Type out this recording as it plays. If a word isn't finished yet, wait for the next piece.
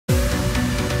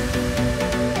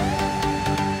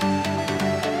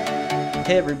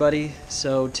Hey everybody,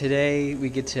 so today we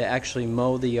get to actually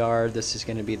mow the yard. This is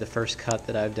going to be the first cut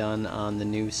that I've done on the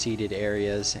new seeded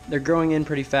areas. They're growing in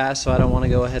pretty fast, so I don't want to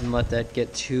go ahead and let that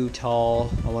get too tall.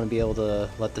 I want to be able to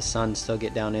let the sun still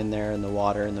get down in there and the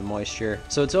water and the moisture.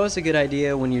 So it's always a good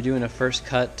idea when you're doing a first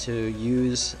cut to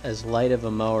use as light of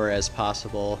a mower as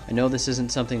possible. I know this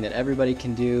isn't something that everybody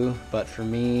can do, but for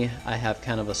me, I have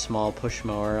kind of a small push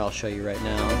mower. I'll show you right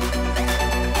now.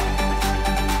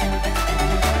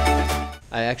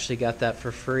 I actually got that for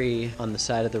free on the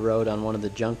side of the road on one of the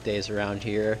junk days around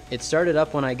here. It started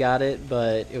up when I got it,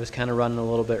 but it was kind of running a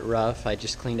little bit rough. I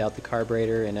just cleaned out the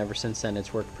carburetor, and ever since then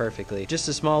it's worked perfectly. Just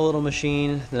a small little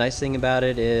machine. The nice thing about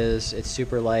it is it's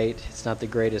super light. It's not the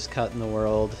greatest cut in the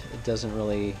world. It doesn't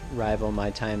really rival my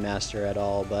Time Master at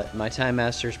all, but my Time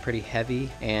Master is pretty heavy,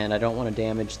 and I don't want to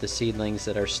damage the seedlings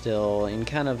that are still in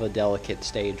kind of a delicate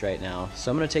stage right now.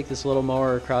 So I'm going to take this little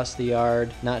mower across the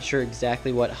yard. Not sure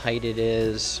exactly what height it is,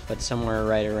 but somewhere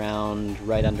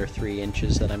right under 3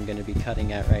 inches that I'm going to be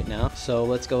cutting at right now. So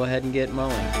let's go ahead and get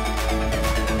mowing.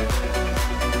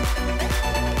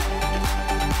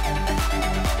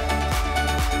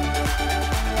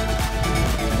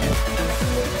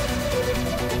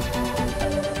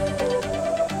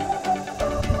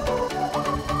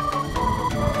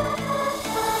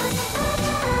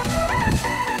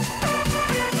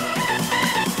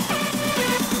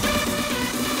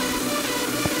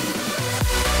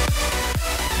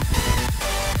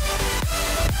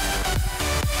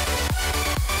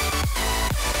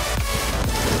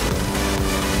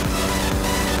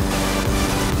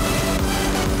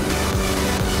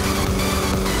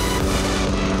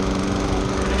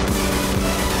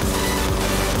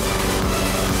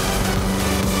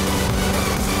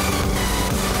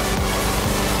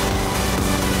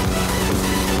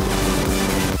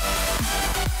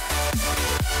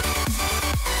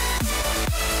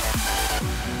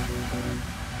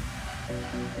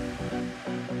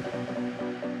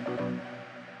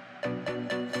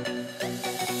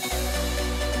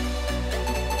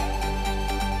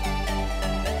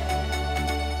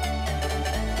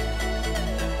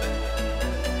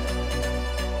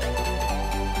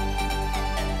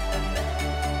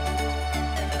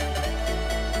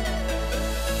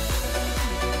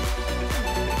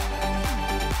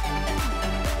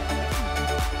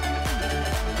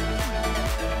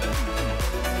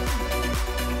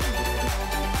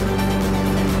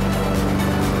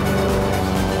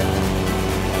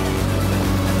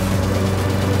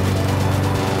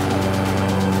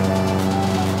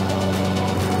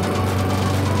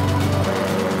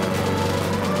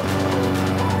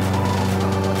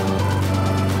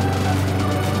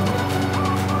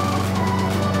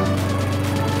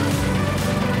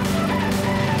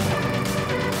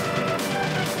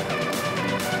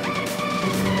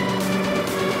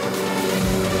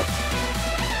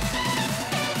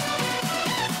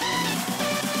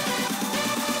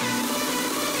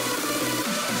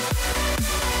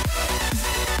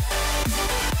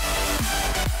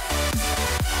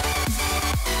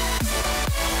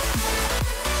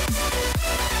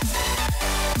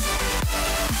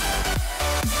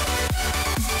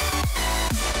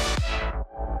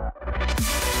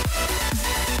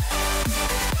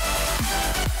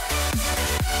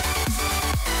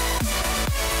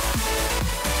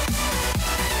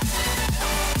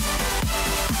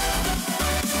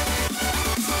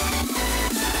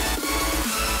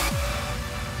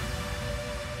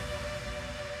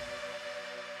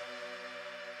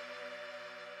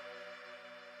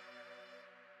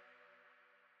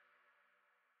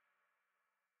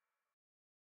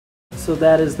 So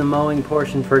that is the mowing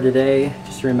portion for today.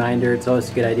 Just a reminder, it's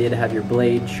always a good idea to have your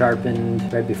blade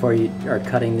sharpened right before you are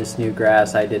cutting this new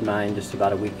grass. I did mine just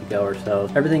about a week ago or so.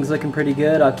 Everything's looking pretty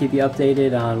good. I'll keep you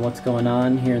updated on what's going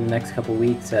on here in the next couple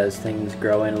weeks as things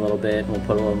grow in a little bit, and we'll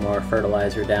put a little more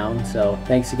fertilizer down. So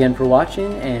thanks again for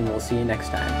watching, and we'll see you next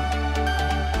time.